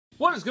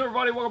What is good,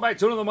 everybody? Welcome back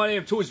to another My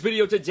Damn Toys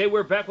video. Today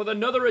we're back with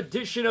another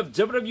edition of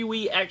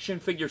WWE Action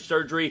Figure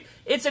Surgery.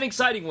 It's an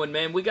exciting one,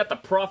 man. We got the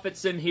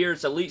Profits in here.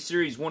 It's Elite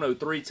Series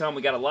 103 time.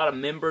 We got a lot of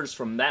members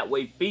from that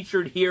way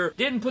featured here.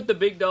 Didn't put the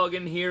big dog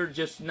in here.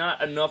 Just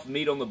not enough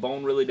meat on the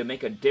bone, really, to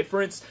make a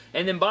difference.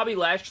 And then Bobby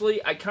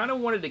Lashley, I kind of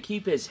wanted to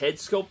keep his head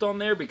sculpt on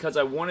there because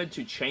I wanted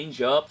to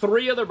change up.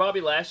 3 other Bobby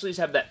Lashleys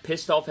have that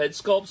pissed off head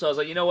sculpt, so I was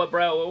like, you know what,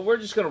 bro? We're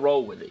just going to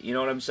roll with it. You know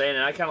what I'm saying?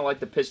 And I kind of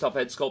like the pissed off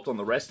head sculpt on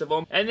the rest of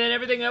them. And then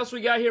everything else we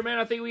got here, man,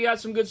 I think we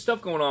got some good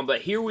stuff going on. But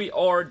here we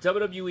are,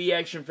 WWE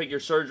Action Figure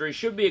Surgery.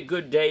 Should be a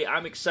good day.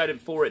 I'm excited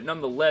for it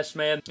nonetheless,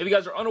 man. If you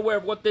guys are unaware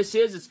of what this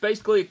is, it's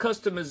basically a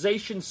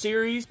customization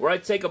series where I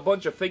take a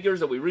bunch of figures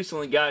that we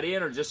recently got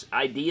in or just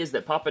ideas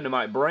that pop into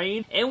my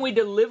brain, and we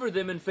deliver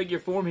them in figure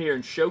form here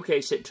and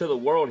showcase it to the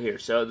world here.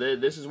 So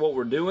this is what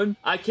we're doing.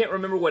 I can't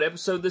remember what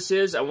episode this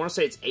is. I want to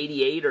say it's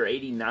 88 or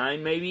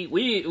 89 maybe.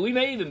 We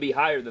may even be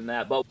higher than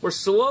that, but we're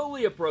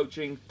slowly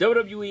approaching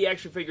WWE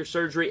Action Figure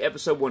Surgery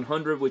episode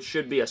 100, which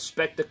should be a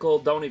spectacle.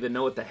 Don't even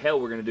know what the hell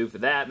we're going to do for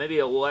that. Maybe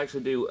we'll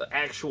actually do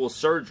actual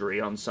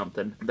surgery on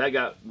something. That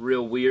got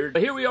real weird.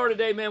 But here we are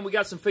today, man. We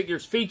got some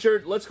figures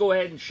featured. Let's go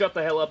ahead and shut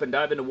the hell up and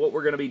dive into what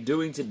we're going to be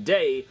doing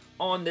today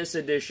on this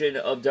edition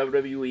of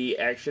WWE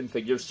Action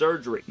Figure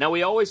Surgery. Now,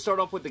 we always start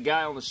off with the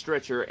guy on the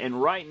stretcher, and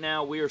right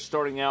now we are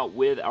starting out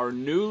with our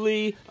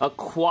newly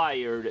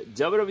acquired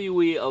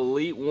WWE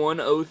Elite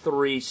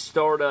 103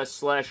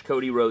 Stardust /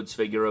 Cody Rhodes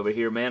figure over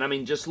here, man. I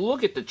mean, just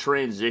look at the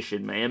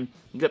transition, man.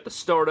 You got the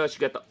Stardust,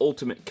 you got the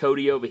Ultimate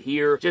Cody over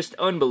here. Just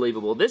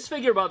unbelievable. This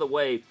figure, by the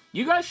way,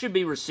 you guys should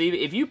be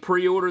receiving, if you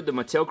pre-ordered the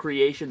Mattel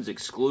Creations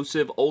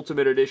exclusive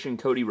Ultimate Edition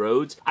Cody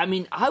Rhodes, I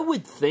mean, I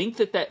would think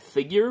that that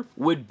figure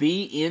would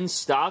be in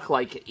stock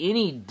like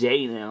any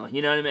day now.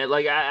 You know what I mean?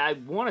 Like, I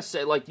want to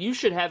say, like, you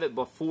should have it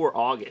before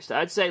August.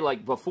 I'd say,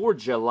 like, before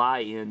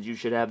July ends, you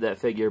should have that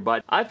figure,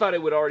 but I thought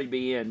it would already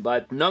be in.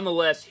 But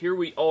nonetheless, here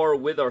we are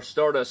with our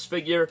Stardust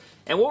figure,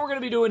 and what we're going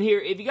to be doing here,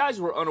 if you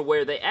guys were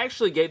unaware, they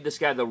actually gave this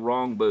guy the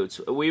wrong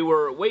boots. We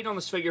were waiting on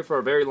this figure for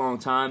a very long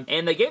time,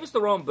 and they gave us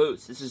the wrong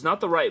boots. This is not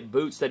the right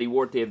boots that he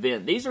wore at the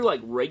event. These are like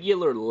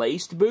regular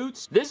laced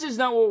boots. This is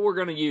not what we're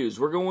going to use.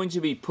 We're going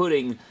to be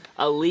putting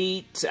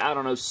Elite, I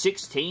don't know,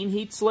 16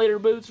 Heath Slater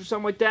boots or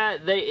something like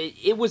that.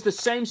 It was the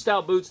same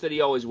style boots that he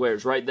always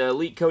wears, right? The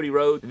Elite Cody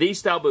Rhodes, these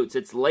style boots.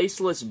 It's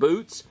laceless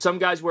boots. Some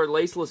guys wear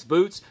laceless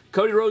boots.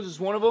 Cody Rhodes is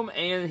one of them,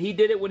 and he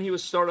did it when he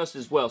was Stardust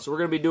as well. So we're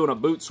going to be doing a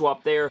boot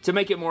swap there to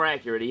make it more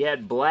accurate. He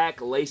had black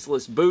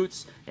laceless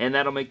boots, and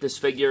that'll make this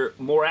figure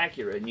more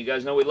accurate. And you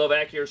guys know we love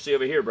accuracy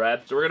over here,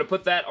 Brad. So we're going to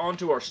put that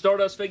onto our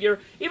Stardust figure.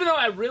 Even though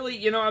I really,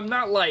 you know, I'm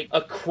not like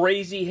a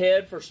crazy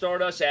head for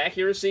Stardust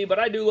accuracy, but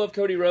I do love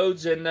Cody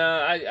Rhodes, and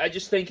I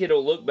just think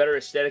it'll look better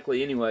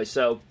aesthetically anyway.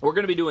 So we're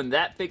going to be doing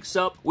that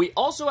fix-up. We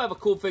also have a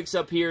cool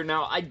fix-up here.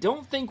 Now, I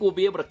don't think we'll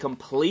be able to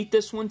complete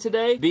this one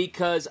today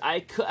because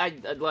I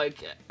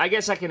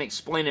guess I can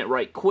explain it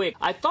right quick.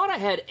 I thought I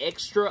had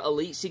extra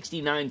Elite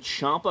 69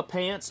 Ciampa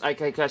pants.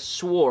 I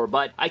swore,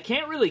 but I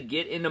can't really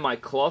get into my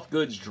cloth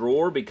goods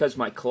drawer because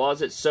my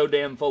closet's so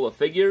damn full of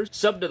figures.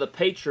 Sub to the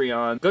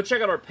Patreon. Go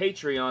check out our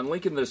Patreon.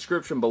 Link in the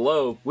description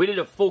below. We did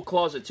a full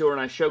closet tour,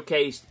 and I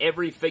showcased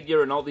every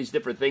figure and all these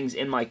different things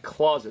in my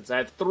closets. I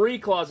have 3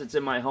 closets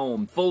in my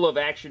home full of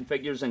action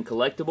figures and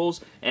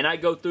collectibles, and I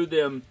go through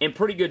them in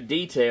pretty good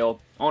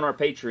detail on our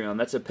Patreon.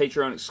 That's a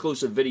Patreon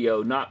exclusive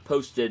video, not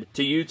posted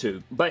to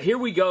YouTube. But here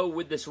we go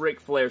with this Ric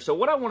Flair. So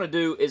what I want to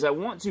do is I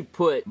want to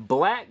put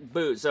black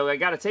boots. So I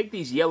got to take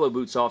these yellow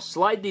boots off,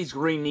 slide these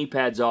green knee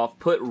pads off,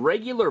 put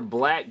regular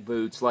black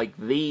boots like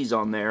these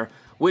on there,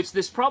 which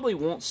this probably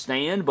won't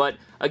stand, but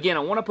again,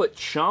 I want to put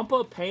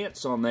Ciampa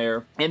pants on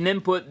there, and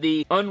then put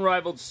the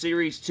Unrivaled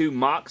Series 2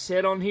 Mox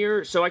head on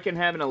here, so I can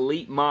have an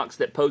Elite Mox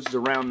that poses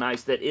around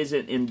nice that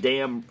isn't in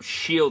damn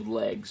shield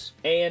legs.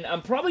 And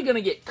I'm probably going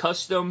to get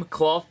custom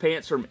cloth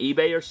pants from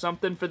eBay or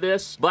something for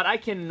this, but I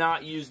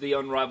cannot use the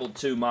Unrivaled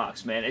 2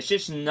 Mox, man. It's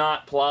just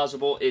not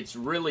plausible. It's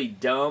really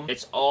dumb.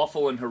 It's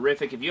awful and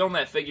horrific. If you own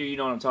that figure, you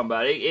know what I'm talking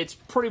about. It's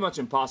pretty much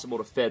impossible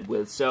to fed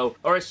with, so,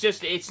 or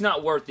it's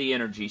not worth the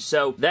energy.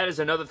 So that is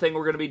another thing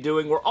we're going to be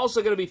doing. We're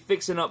also going to be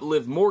fixing up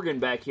Liv Morgan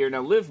back here.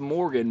 Now, Liv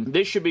Morgan,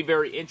 this should be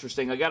very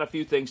interesting. I got a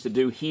few things to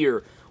do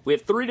here. We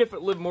have 3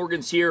 different Liv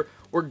Morgans here.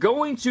 We're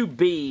going to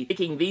be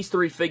taking these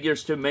 3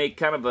 figures to make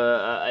kind of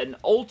an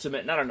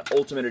ultimate, not an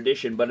ultimate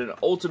edition, but an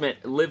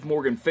ultimate Liv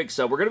Morgan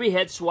fix-up. We're going to be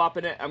head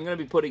swapping it. I'm going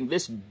to be putting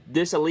this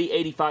Elite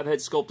 85 head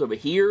sculpt over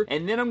here,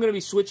 and then I'm going to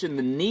be switching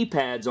the knee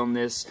pads on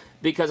this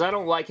because I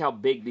don't like how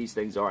big these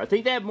things are. I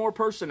think they have more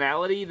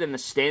personality than the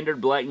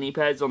standard black knee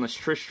pads on this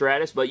Trish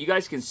Stratus, but you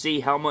guys can see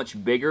how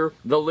much bigger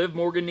the Liv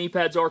Morgan knee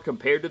pads are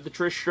compared to the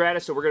Trish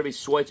Stratus, so we're going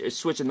to be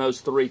switching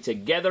those 3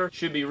 together.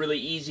 Should be really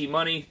easy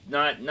money.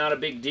 Not a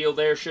big deal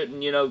there. Shouldn't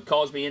doesn't, you know,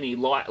 cause me any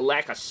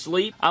lack of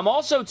sleep. I'm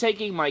also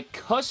taking my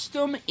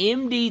custom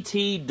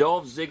MDT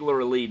Dolph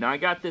Ziggler Elite. Now, I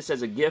got this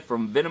as a gift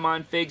from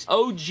Venomine Figs.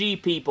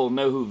 OG people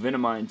know who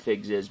Venomine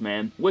Figs is,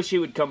 man. Wish he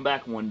would come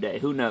back one day.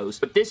 Who knows?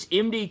 But this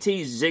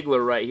MDT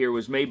Ziggler right here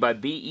was made by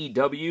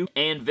BEW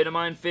and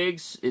Venomine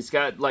Figs. It's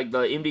got, like, the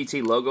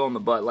MDT logo on the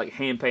butt, like,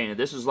 hand-painted.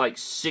 This is, like,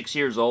 6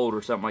 years old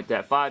or something like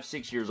that. 5,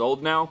 6 years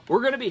old now.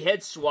 We're going to be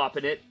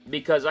head-swapping it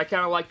because I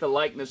kind of like the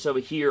likeness over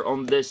here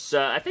on this.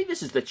 I think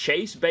this is the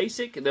Chase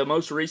Basic, the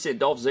most recent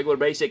Dolph Ziggler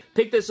Basic.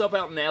 Picked this up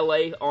out in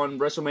LA on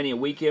WrestleMania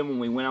weekend when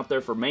we went out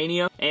there for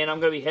Mania, and I'm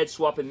going to be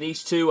head-swapping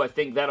these two. I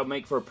think that'll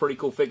make for a pretty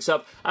cool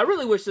fix-up. I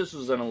really wish this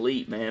was an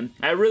Elite, man.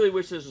 I really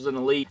wish this was an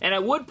Elite, and I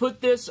would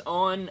put this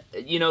on,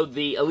 you know,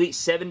 the Elite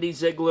 70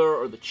 Ziggler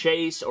or the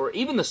Chase or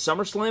even the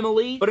SummerSlam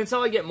Elite, but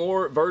until I get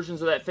more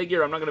versions of that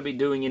figure, I'm not going to be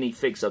doing any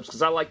fix-ups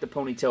because I like the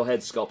ponytail head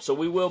sculpt, so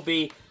we will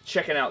be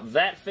checking out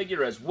that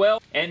figure as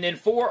well. And then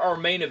for our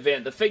main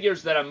event, the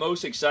figures that I'm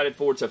most excited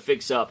for to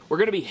fix up, we're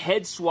going to be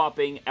head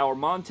swapping our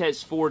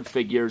Montez Ford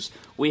figures.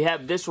 We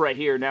have this right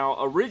here. Now,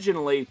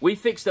 originally, we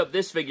fixed up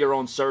this figure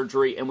on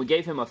surgery, and we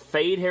gave him a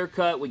fade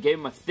haircut, we gave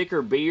him a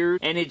thicker beard,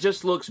 and it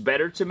just looks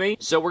better to me.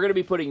 So we're going to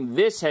be putting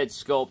this head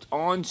sculpt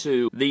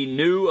onto the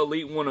new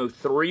Elite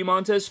 103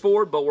 Montez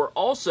Ford, but we're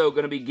also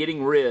going to be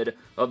getting rid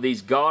of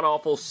these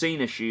god-awful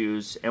Cena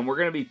shoes, and we're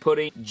going to be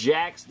putting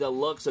Jack's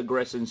Deluxe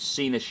Aggression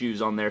Cena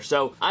shoes on there.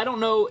 So, I don't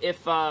know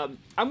if, I'm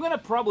going to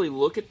probably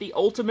look at the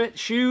Ultimate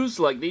shoes,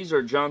 like these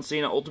are John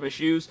Cena Ultimate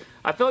shoes.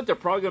 I feel like they're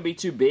probably going to be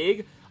too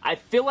big. I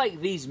feel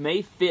like these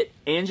may fit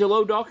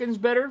Angelo Dawkins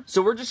better,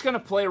 so we're just going to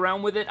play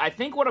around with it. I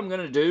think what I'm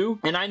going to do,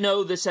 and I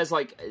know this has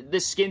like,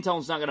 this skin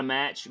tone's not going to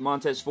match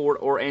Montez Ford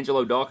or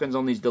Angelo Dawkins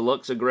on these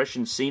Deluxe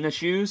Aggression Cena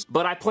shoes,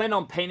 but I plan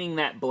on painting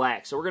that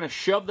black, so we're going to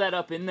shove that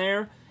up in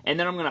there. And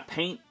then I'm going to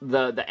paint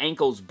the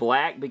ankles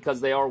black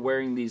because they are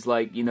wearing these,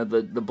 like, you know,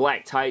 the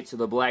black tights or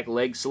the black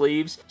leg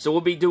sleeves. So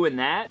we'll be doing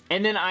that.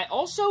 And then I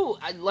also,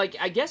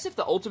 I guess if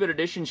the Ultimate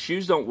Edition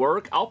shoes don't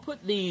work, I'll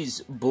put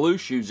these blue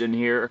shoes in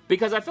here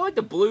because I feel like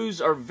the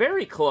blues are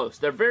very close.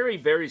 They're very,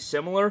 very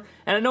similar.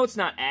 And I know it's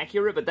not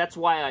accurate, but that's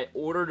why I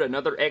ordered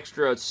another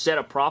extra set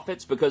of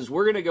Profits because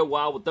we're going to go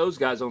wild with those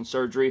guys on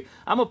surgery.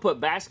 I'm going to put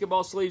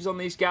basketball sleeves on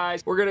these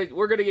guys. We're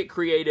going to get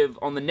creative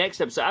on the next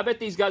episode. I bet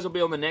these guys will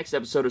be on the next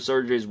episode of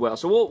surgery as well.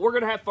 So we're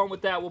going to have fun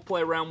with that. We'll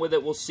play around with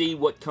it. We'll see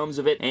what comes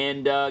of it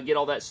and get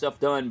all that stuff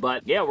done.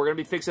 But yeah, we're going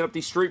to be fixing up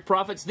these Street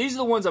Profits. These are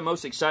the ones I'm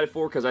most excited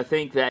for because I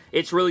think that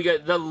it's really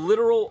good. The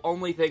literal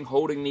only thing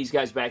holding these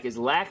guys back is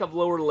lack of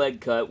lower leg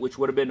cut, which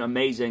would have been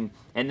amazing,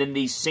 and then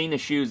these Cena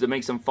shoes that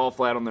makes them fall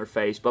flat on their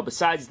face. But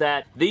besides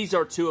that, these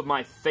are two of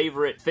my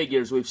favorite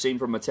figures we've seen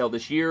from Mattel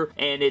this year,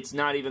 and it's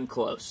not even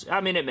close. I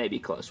mean, it may be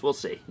close. We'll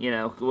see. You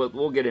know,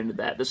 we'll get into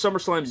that. The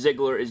SummerSlam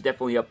Ziggler is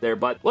definitely up there,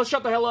 but let's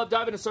shut the hell up,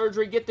 dive into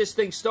surgery, get this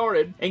thing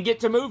started, and get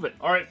to moving.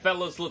 Alright,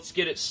 fellas, let's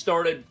get it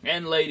started.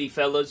 And lady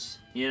fellas,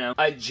 you know,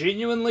 I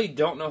genuinely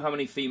don't know how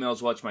many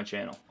females watch my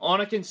channel.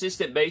 On a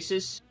consistent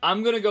basis,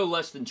 I'm going to go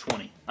less than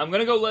 20. I'm going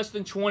to go less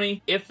than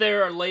 20. If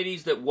there are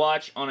ladies that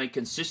watch on a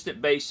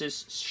consistent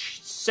basis,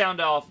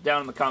 sound off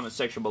down in the comment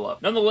section below.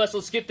 Nonetheless,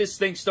 let's get this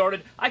thing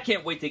started. I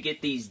can't wait to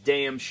get these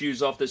damn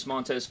shoes off this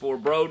Montez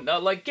Ford, bro.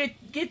 Like,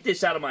 get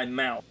this out of my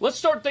mouth. Let's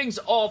start things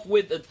off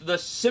with the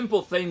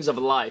simple things of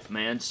life,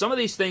 man. Some of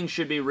these things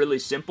should be really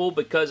simple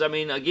because, I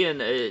mean, again,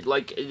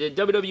 like, the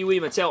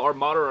WWE Mattel are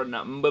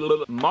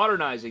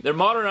modernizing. They're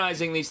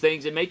modernizing these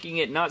things and making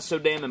it not so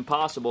damn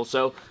impossible.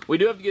 So, we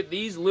do have to get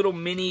these little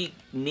mini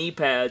knee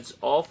pads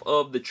off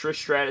of the Trish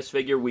Stratus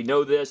figure. We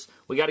know this.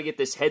 We got to get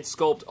this head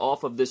sculpt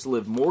off of this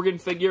Liv Morgan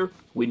figure.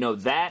 We know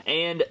that.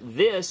 And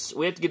this,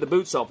 we have to get the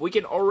boots off. We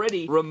can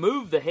already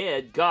remove the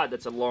head. God,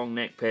 that's a long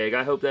neck peg.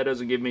 I hope that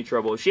doesn't give me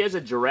trouble. If she has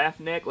a giraffe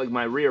neck like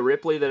my Rhea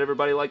Ripley that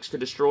everybody likes to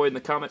destroy in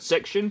the comment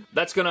section,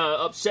 that's going to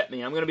upset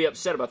me. I'm going to be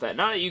upset about that.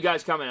 Not that you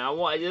guys comment.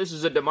 This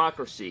is a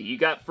democracy. You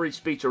got free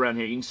speech around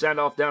here. You can sound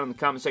off down in the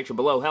comment section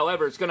below.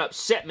 However, it's going to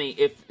upset me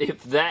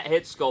if that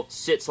head sculpt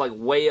sits like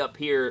way up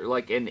here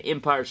like in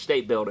Empire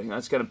State Building.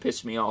 That's going to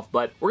piss me off.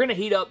 But we're going to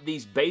heat up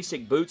these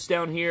basic boots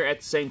down here at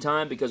the same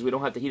time because we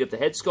don't have to heat up the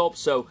head sculpt.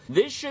 So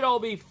this should all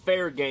be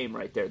fair game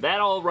right there. That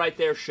all right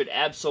there should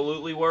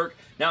absolutely work.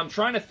 Now I'm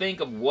trying to think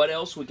of what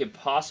else we could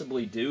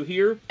possibly do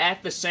here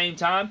at the same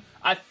time.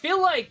 I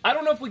feel like, I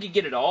don't know if we could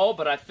get it all,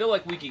 but I feel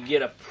like we could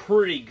get a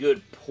pretty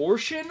good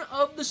portion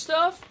of the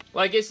stuff.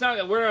 Like, it's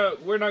not, we're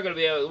not going to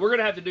be able, we're going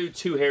to have to do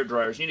 2 hair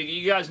dryers.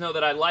 You guys know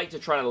that I like to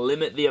try to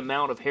limit the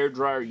amount of hair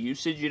dryer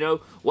usage, you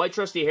know. White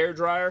Trusty Hair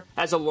Dryer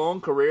has a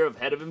long career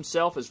ahead of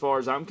himself as far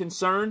as I'm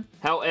concerned.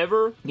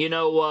 However, you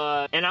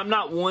know, and I'm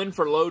not one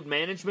for load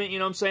management, you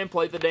know what I'm saying?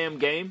 Play the damn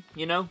game,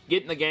 you know.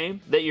 Get in the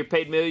game that you're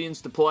paid millions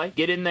to play.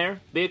 Get in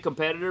there. Be a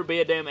competitor. Be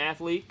a damn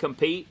athlete.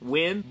 Compete.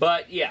 Win.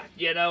 But, yeah,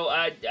 you know,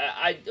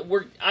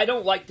 I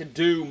don't like to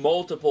do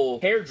multiple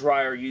hair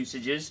dryer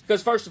usages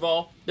because, first of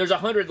all, there's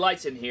 100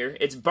 lights in here.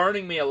 It's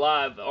burning me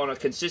alive on a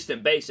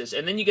consistent basis.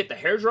 And then you get the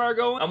hairdryer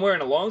going. I'm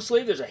wearing a long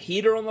sleeve. There's a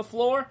heater on the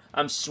floor.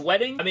 I'm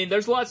sweating. I mean,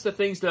 there's lots of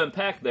things to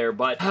unpack there,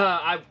 but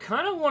I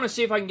kind of want to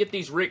see if I can get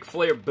these Ric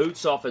Flair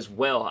boots off as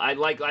well. I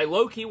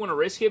low-key want to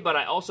risk it, but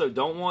I also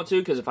don't want to,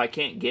 because if I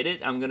can't get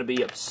it, I'm going to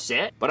be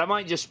upset. But I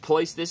might just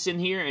place this in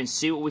here and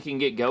see what we can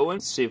get going.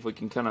 See if we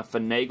can kind of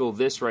finagle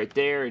this right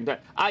there. And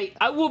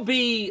I will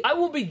be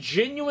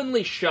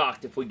genuinely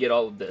shocked if we get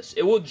all of this.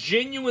 It will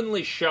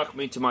genuinely shock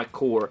me to my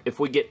core if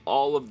we get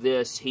all of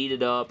this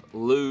heated up,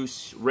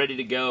 loose, ready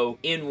to go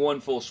in one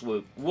full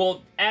swoop.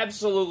 Will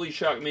absolutely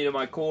shock me to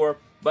my core.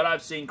 But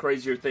I've seen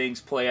crazier things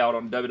play out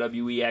on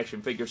WWE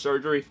Action Figure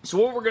Surgery. So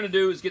what we're going to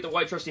do is get the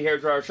white trusty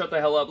hairdryer, shut the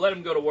hell up, let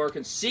him go to work,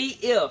 and see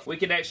if we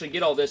can actually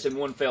get all this in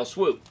one fell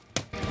swoop.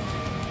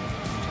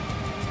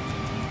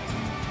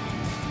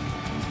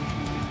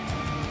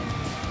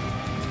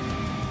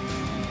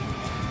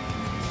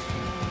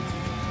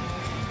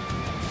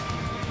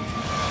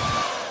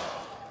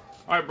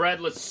 Alright,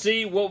 Brad, let's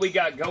see what we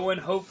got going.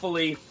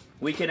 Hopefully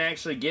we can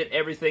actually get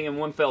everything in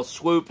one fell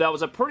swoop. That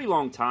was a pretty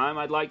long time,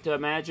 I'd like to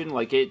imagine.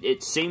 Like,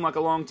 it seemed like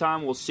a long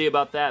time. We'll see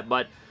about that,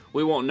 but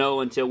we won't know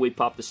until we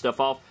pop the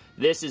stuff off.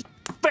 This is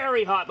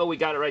very hot, but we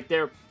got it right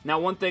there. Now,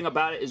 one thing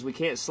about it is we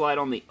can't slide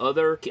on the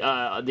other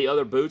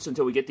boots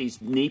until we get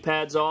these knee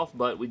pads off,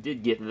 but we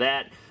did get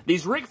that.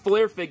 These Ric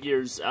Flair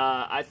figures,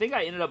 I think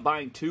I ended up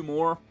buying 2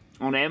 more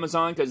on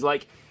Amazon, because,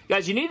 like,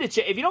 guys, you need to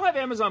check. If you don't have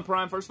Amazon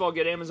Prime, first of all,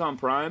 get Amazon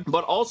Prime.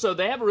 But also,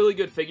 they have really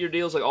good figure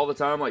deals, like, all the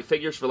time. Like,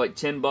 figures for, like,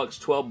 10 bucks,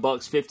 12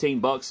 bucks, 15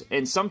 bucks.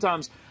 And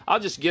sometimes, I'll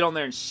just get on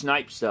there and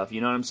snipe stuff,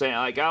 you know what I'm saying?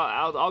 Like,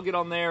 I'll get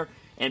on there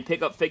and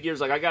pick up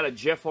figures. Like, I got a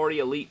Jeff Hardy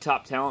Elite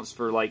Top Talents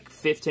for, like,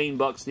 15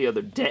 bucks the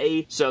other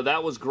day. So,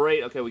 that was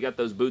great. Okay, we got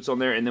those boots on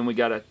there. And then we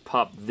got to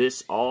pop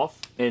this off.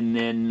 And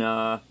then,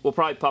 we'll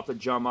probably pop the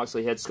Jon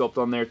Moxley head sculpt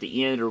on there at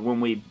the end, or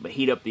when we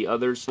heat up the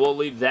others. We'll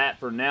leave that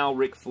for now.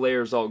 Ric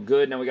Flair's all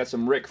good. Now we got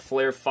some Ric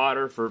Flair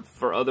fodder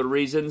for other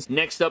reasons.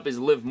 Next up is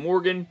Liv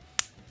Morgan.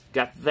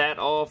 Got that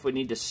off. We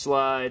need to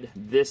slide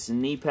this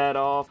knee pad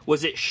off.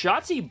 Was it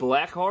Shotzi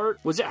Blackheart?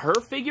 Was it her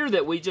figure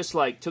that we just,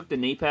 like, took the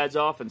knee pads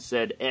off and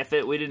said, F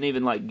it? We didn't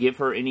even, like, give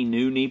her any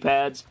new knee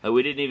pads.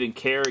 We didn't even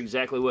care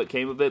exactly what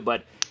came of it,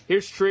 but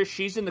here's Trish.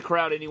 She's in the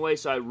crowd anyway,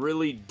 so I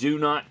really do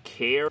not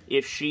care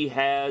if she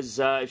has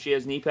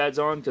knee pads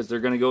on, because they're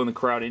going to go in the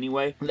crowd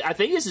anyway. I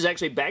think this is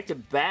actually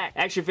back-to-back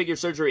Action Figure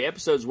Surgery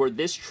episodes where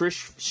this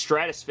Trish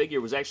Stratus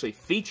figure was actually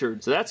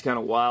featured, so that's kind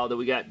of wild that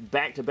we got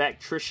back-to-back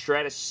Trish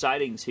Stratus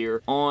sightings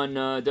here on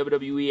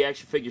WWE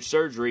Action Figure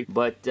Surgery.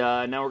 But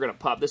now we're going to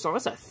pop this on.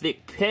 That's a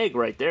thick peg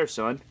right there,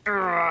 son.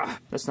 Ugh,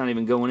 that's not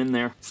even going in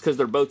there. It's because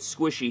they're both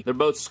squishy. They're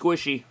both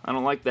squishy. I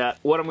don't like that.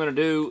 What I'm going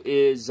to do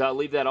is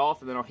leave that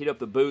off, and then I'll heat up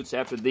the boots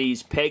after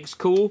these pegs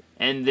cool,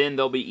 and then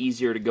they'll be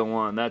easier to go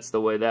on. That's the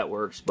way that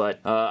works.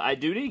 But I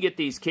do need to get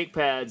these kick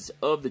pads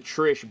of the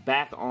Trish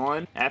back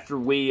on after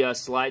we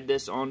slide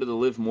this onto the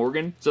Liv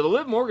Morgan. So the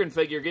Liv Morgan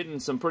figure getting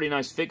some pretty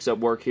nice fix-up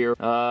work here.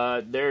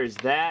 There's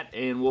that,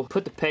 and we'll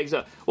put the pegs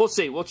up. We'll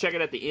see. We'll check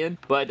it at the end,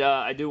 but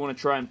I do want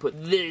to try and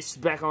put this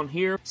back on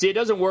here. See, it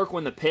doesn't work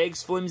when the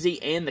peg's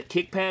flimsy and the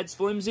kick pad's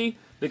flimsy,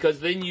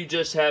 because then you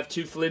just have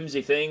 2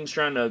 flimsy things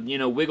trying to, you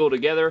know, wiggle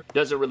together.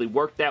 Doesn't really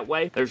work that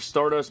way. There's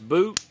Stardust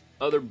boot,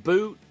 other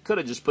boot. Could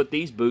have just put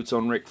these boots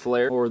on Ric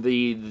Flair or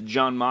the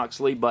Jon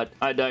Moxley, but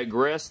I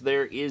digress.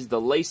 There is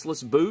the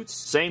laceless boots.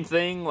 Same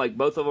thing, like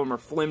both of them are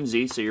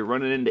flimsy, so you're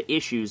running into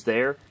issues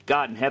there.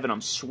 God in heaven,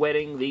 I'm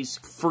sweating. These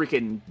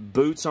freaking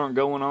boots aren't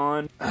going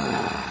on.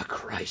 Ah,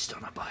 Christ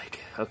on a bike.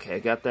 Okay, I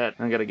got that.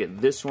 I gotta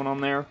get this one on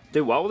there.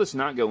 Dude, why will this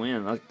not go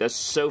in? Like, that's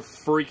so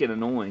freaking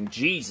annoying.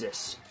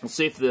 Jesus. Let's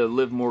see if the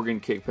Liv Morgan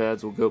kick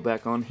pads will go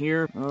back on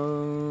here.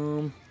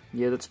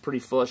 Yeah, that's pretty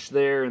flush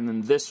there. And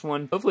then this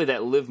one. Hopefully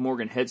that Liv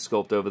Morgan head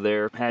sculpt over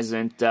there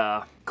hasn't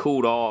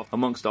cooled off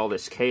amongst all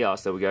this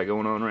chaos that we got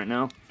going on right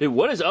now. Dude,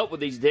 what is up with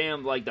these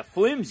damn, like, the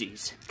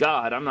flimsies?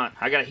 God,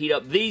 I gotta heat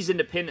up these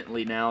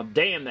independently now.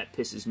 Damn, that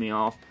pisses me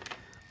off.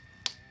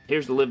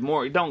 Here's the Liv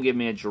Morgan. Don't give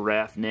me a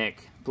giraffe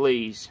neck.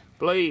 Please.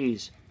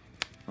 Please.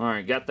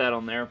 Alright, got that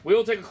on there. We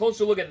will take a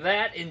closer look at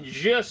that in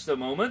just a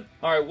moment.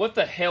 Alright, what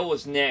the hell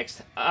was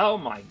next? Oh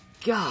my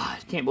God,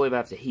 can't believe I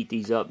have to heat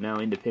these up now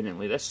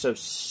independently. That's so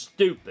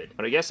stupid.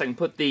 But I guess I can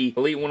put the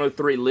Elite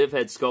 103 Liv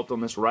head sculpt on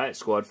this Riot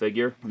Squad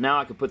figure. Now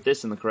I can put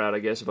this in the crowd, I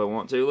guess, if I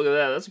want to. Look at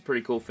that. That's a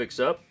pretty cool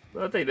fix-up.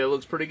 I think that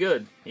looks pretty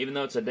good, even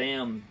though it's a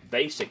damn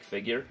basic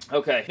figure.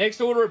 Okay, next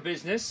order of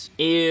business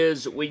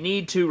is we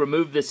need to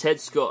remove this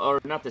head skull,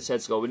 or not this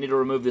head skull, we need to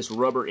remove this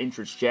rubber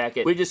entrance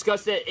jacket. We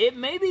discussed it.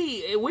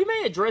 We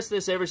may address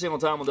this every single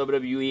time on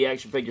WWE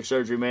Action Figure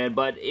Surgery, man,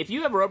 but if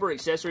you have rubber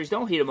accessories,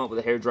 don't heat them up with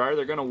a hairdryer.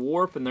 They're gonna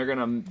warp and they're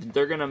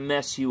gonna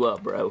mess you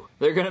up, bro.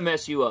 They're gonna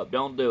mess you up.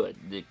 Don't do it.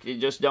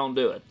 Just don't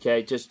do it,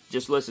 okay?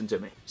 Just listen to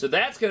me. So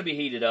that's gonna be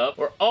heated up.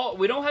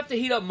 We don't have to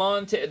heat up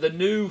the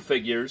new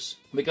figures.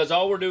 because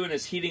all we're doing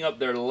is heating up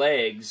their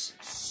legs.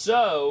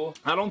 So,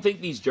 I don't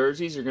think these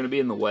jerseys are going to be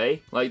in the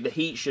way. Like, the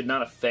heat should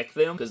not affect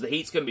them, because the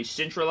heat's going to be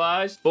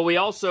centralized. But we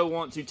also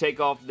want to take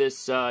off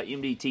this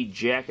MDT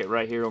jacket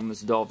right here on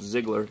this Dolph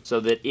Ziggler, so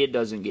that it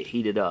doesn't get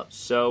heated up.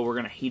 So, we're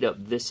going to heat up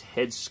this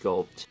head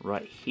sculpt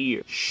right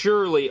here.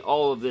 Surely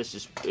all of this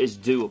is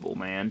doable,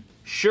 man.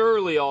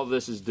 Surely all of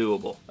this is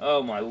doable.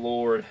 Oh, my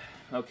Lord.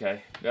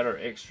 Okay, got our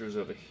extras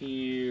over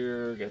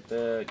here. Got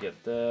that,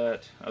 get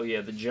that. Oh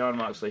yeah, the Jon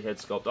Moxley head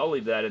sculpt. I'll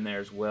leave that in there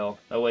as well.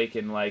 That way it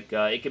can, like,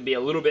 it can be a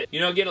little bit, you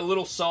know, get a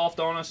little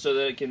soft on us so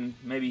that it can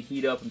maybe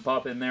heat up and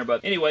pop in there.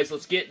 But anyways,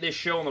 let's get this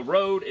show on the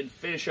road and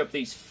finish up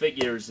these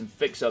figures and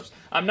fix-ups.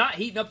 I'm not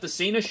heating up the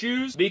Cena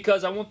shoes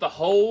because I want the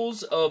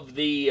holes of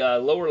the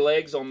lower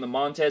legs on the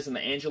Montez and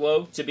the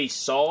Angelo to be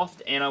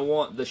soft, and I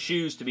want the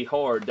shoes to be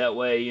hard. That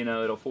way, you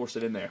know, it'll force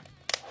it in there.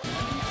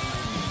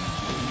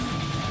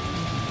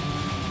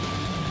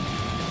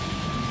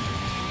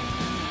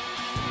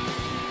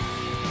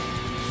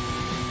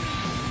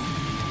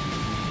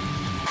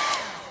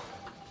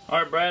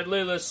 Alright,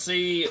 Bradley, let's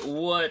see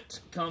what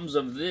comes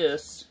of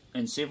this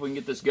and see if we can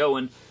get this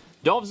going.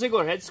 Dolph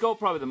Ziggler head sculpt,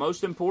 probably the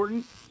most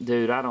important.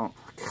 Dude, I don't...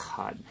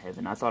 God in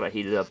heaven, I thought I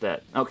heated up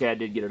that. Okay, I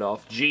did get it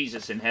off.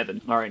 Jesus in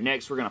heaven. Alright,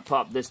 next we're going to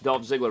pop this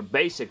Dolph Ziggler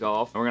basic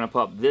off. And we're going to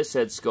pop this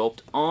head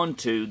sculpt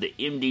onto the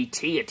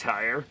MDT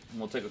attire. And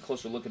we'll take a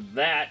closer look at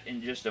that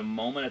in just a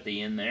moment at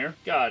the end there.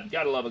 God,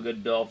 gotta love a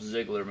good Dolph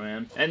Ziggler,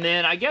 man. And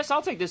then I guess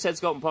I'll take this head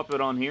sculpt and pop it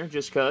on here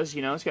just because,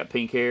 you know, it's got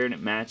pink hair and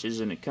it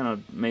matches and it kind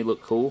of may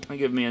look cool. I'll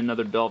give me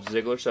another Dolph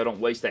Ziggler so I don't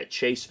waste that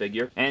chase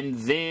figure. And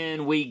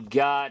then we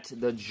got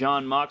the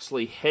Jon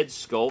Moxley head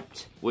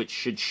sculpt, which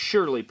should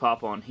surely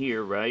pop on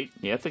here, right?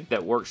 Yeah, I think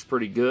that works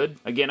pretty good.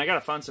 Again, I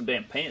gotta find some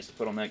damn pants to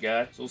put on that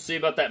guy. So we'll see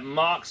about that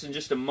Mox in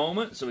just a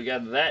moment. So we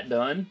got that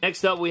done.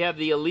 Next up, we have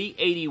the Elite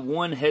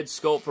 81 head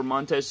sculpt for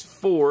Montez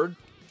Ford.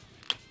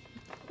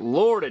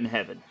 Lord in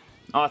heaven.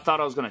 Oh, I thought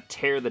I was going to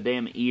tear the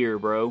damn ear,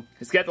 bro.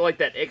 It's got, like,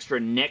 that extra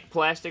neck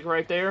plastic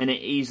right there, and it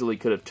easily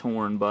could have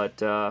torn, but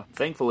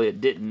thankfully it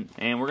didn't.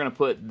 And we're going to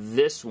put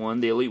this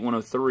one, the Elite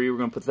 103, we're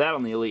going to put that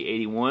on the Elite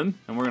 81,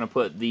 and we're going to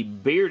put the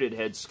bearded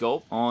head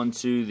sculpt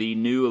onto the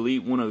new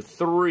Elite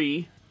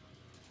 103.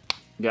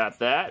 Got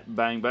that.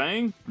 Bang,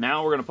 bang.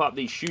 Now we're going to pop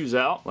these shoes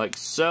out, like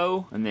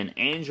so, and then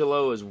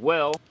Angelo as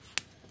well.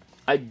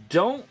 I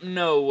don't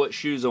know what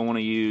shoes I want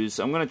to use.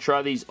 I'm going to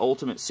try these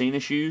Ultimate Cena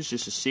shoes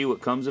just to see what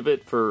comes of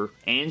it for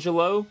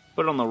Angelo.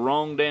 Put it on the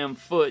wrong damn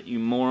foot, you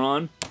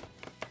moron.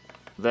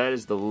 That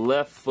is the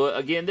left foot.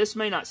 Again, this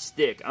may not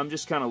stick. I'm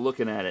just kind of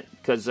looking at it.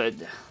 Because,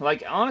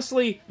 like,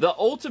 honestly, the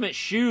Ultimate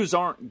shoes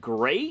aren't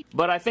great,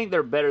 but I think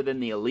they're better than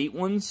the Elite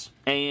ones.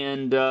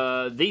 And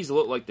these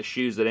look like the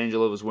shoes that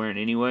Angelo was wearing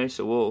anyway,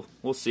 so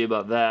we'll see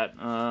about that.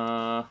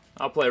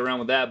 I'll play around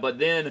with that. But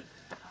then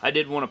I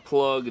did want to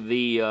plug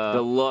the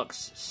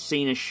deluxe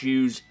Cena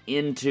shoes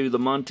into the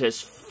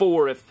Montez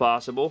 4 if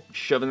possible.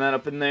 Shoving that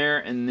up in there,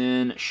 and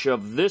then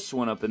shove this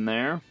one up in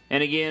there.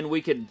 And again,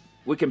 we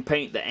can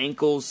paint the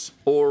ankles,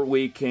 or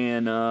we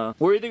can,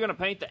 we're either going to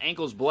paint the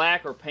ankles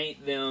black or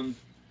paint them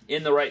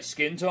in the right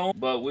skin tone,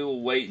 but we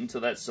will wait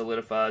until that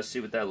solidifies, see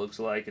what that looks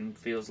like and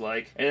feels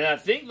like. And I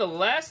think the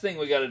last thing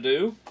we got to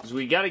do is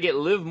we got to get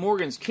Liv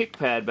Morgan's kick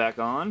pad back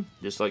on,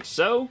 just like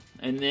so,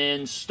 and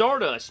then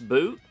Stardust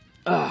boot.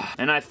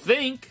 And I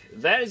think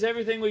that is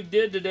everything we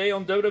did today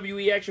on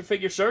WWE Action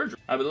Figure Surgery,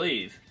 I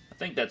believe. I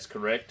think that's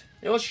correct.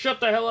 Yeah, let's shut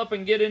the hell up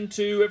and get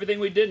into everything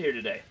we did here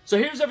today. So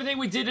here's everything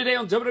we did today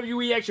on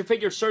WWE Action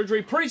Figure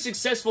Surgery. Pretty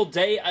successful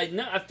day.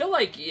 I feel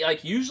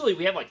like usually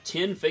we have like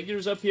 10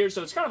 figures up here,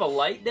 so it's kind of a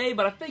light day,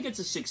 but I think it's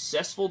a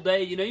successful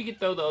day. You know, you could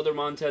throw the other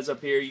Montez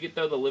up here, you could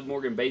throw the Liv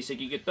Morgan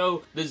basic, you could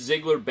throw the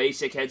Ziggler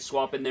basic head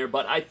swap in there,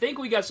 but I think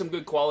we got some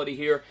good quality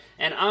here,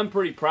 and I'm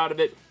pretty proud of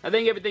it. I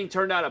think everything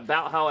turned out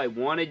about how I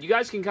wanted. You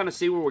guys can kind of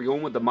see where we're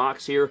going with the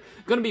Mox here.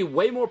 Going to be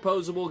way more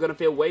posable, going to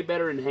feel way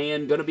better in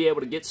hand, going to be able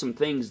to get some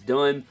things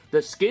done.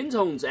 The skin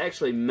tones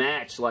actually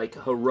match, like,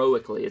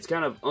 heroically. It's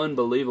kind of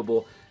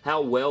unbelievable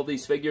how well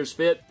these figures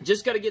fit.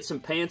 Just got to get some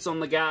pants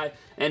on the guy,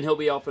 and he'll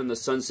be off in the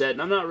sunset.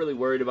 And I'm not really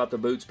worried about the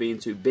boots being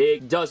too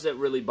big. Doesn't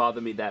really bother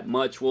me that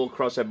much. We'll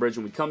cross that bridge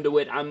when we come to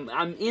it. I'm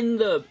in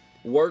the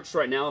works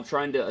right now of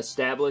trying to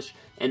establish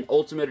an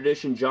Ultimate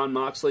Edition Jon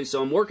Moxley,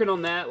 so I'm working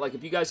on that. Like,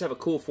 if you guys have a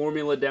cool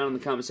formula down in the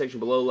comment section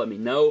below, let me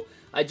know.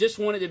 I just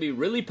want it to be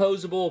really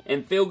posable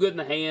and feel good in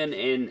the hand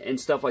and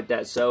stuff like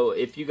that. So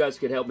if you guys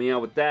could help me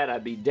out with that,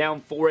 I'd be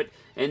down for it.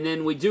 And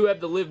then we do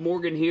have the Liv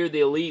Morgan here, the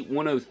Elite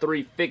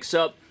 103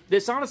 fix-up.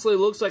 This honestly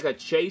looks like a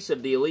chase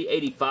of the Elite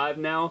 85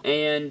 now,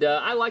 and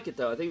I like it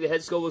though. I think the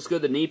head sculpt looks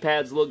good, the knee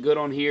pads look good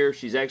on here.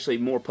 She's actually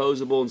more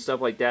posable and stuff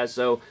like that,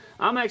 so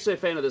I'm actually a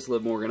fan of this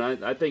Liv Morgan.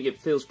 I think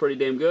it feels pretty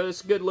damn good.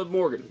 It's good Liv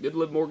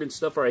Morgan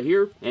stuff right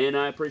here, and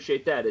I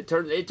appreciate that. It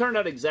turned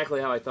out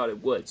exactly how I thought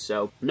it would,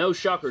 so no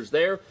shockers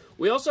there.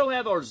 We also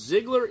have our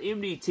Ziggler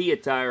MDT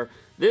attire.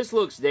 This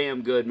looks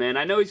damn good, man.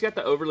 I know he's got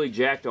the overly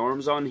jacked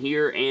arms on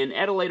here, and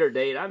at a later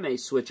date, I may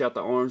switch out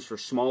the arms for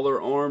smaller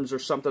arms or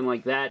something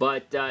like that.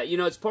 But, you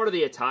know, it's part of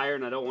the attire,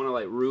 and I don't want to,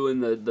 like, ruin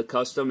the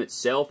custom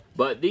itself.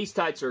 But these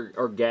tights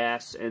are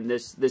gas, and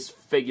this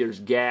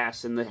figure's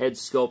gas, and the head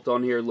sculpt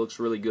on here looks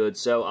really good.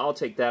 So I'll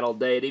take that all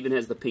day. It even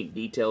has the pink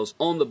details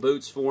on the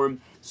boots for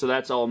him, so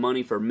that's all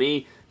money for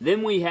me.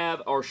 Then we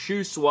have our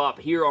shoe swap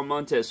here on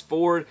Montez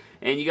Ford,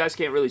 and you guys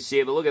can't really see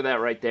it, but look at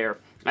that right there.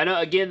 I know,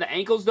 again, the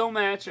ankles don't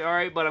match,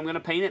 alright, but I'm going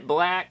to paint it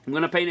black, I'm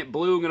going to paint it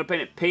blue, I'm going to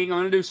paint it pink, I'm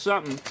going to do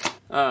something.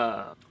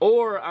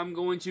 Or I'm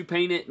going to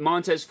paint it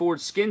Montez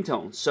Ford skin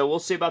tone. So we'll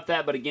see about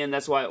that, but again,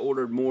 that's why I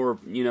ordered more,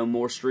 you know,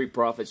 more Street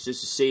Profits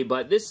just to see.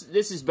 But this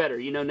is better.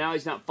 You know, now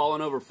he's not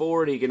falling over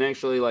forward. He can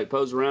actually, like,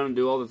 pose around and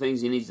do all the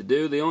things he needs to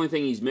do. The only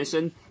thing he's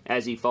missing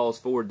as he falls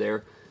forward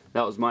there,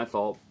 that was my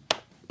fault.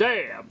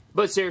 Damn!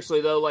 But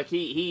seriously, though, like,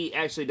 he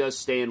actually does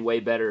stand way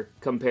better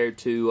compared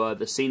to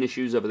the Cena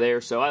shoes over there.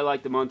 So I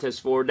like the Montez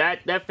Ford.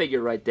 That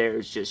figure right there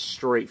is just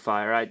straight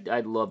fire. I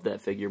love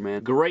that figure,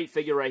 man. Great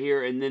figure right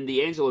here. And then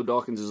the Angelo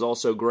Dawkins is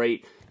also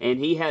great. And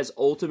he has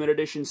Ultimate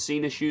Edition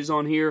Cena shoes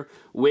on here,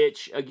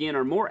 which, again,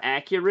 are more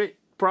accurate,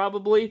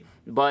 probably,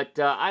 but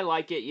I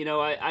like it. You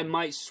know, I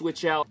might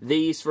switch out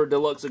these for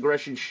Deluxe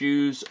Aggression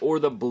shoes or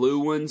the blue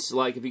ones.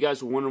 Like, if you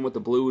guys were wondering what the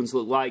blue ones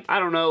look like, I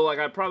don't know. Like,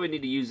 I probably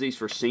need to use these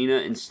for Cena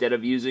instead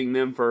of using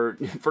them for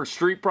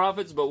Street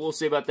Profits, but we'll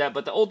see about that.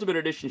 But the Ultimate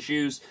Edition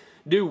shoes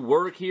do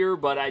work here,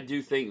 but I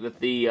do think that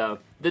the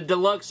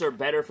Deluxe are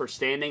better for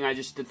standing. I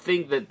just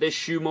think that this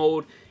shoe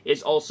mold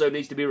also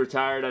needs to be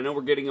retired. I know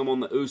we're getting them on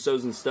the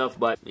Usos and stuff,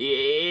 but it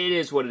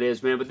is what it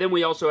is, man. But then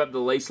we also have the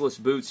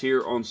laceless boots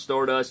here on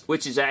Stardust,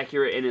 which is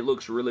accurate, and it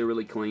looks really,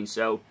 really clean.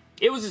 So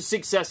it was a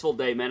successful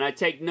day, man. I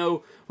take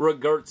no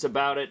regrets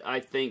about it. I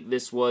think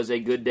this was a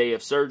good day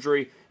of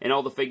surgery, and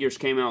all the figures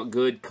came out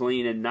good,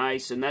 clean, and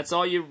nice, and that's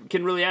all you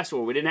can really ask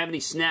for. We didn't have any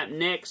snap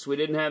necks. We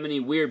didn't have any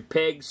weird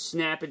peg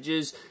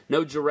snappages.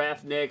 No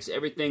giraffe necks.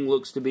 Everything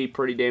looks to be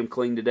pretty damn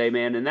clean today,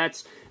 man, and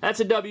that's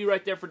a W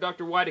right there for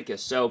Dr. Whiteicus.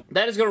 So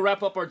that is going to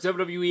wrap up our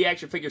WWE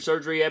Action Figure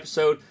Surgery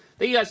episode.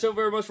 Thank you guys so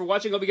very much for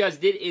watching. Hope you guys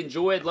did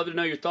enjoy. I'd love to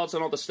know your thoughts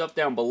on all the stuff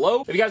down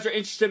below. If you guys are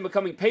interested in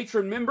becoming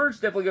patron members,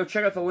 definitely go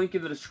check out the link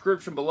in the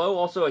description below.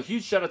 Also, a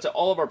huge shout out to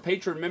all of our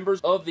patron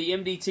members of the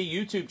MDT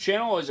YouTube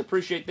channel. Always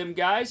appreciate them,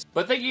 guys.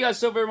 But thank you guys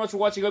so very much for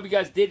watching. Hope you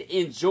guys did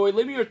enjoy.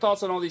 Leave me your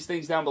thoughts on all these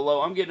things down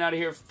below. I'm getting out of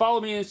here.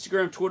 Follow me on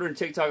Instagram, Twitter, and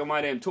TikTok on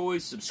My Damn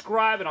Toys.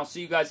 Subscribe, and I'll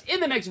see you guys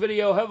in the next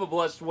video. Have a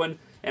blessed one,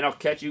 and I'll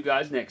catch you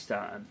guys next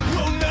time.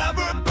 We'll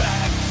never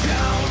back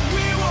down.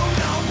 We will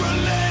not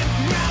relent.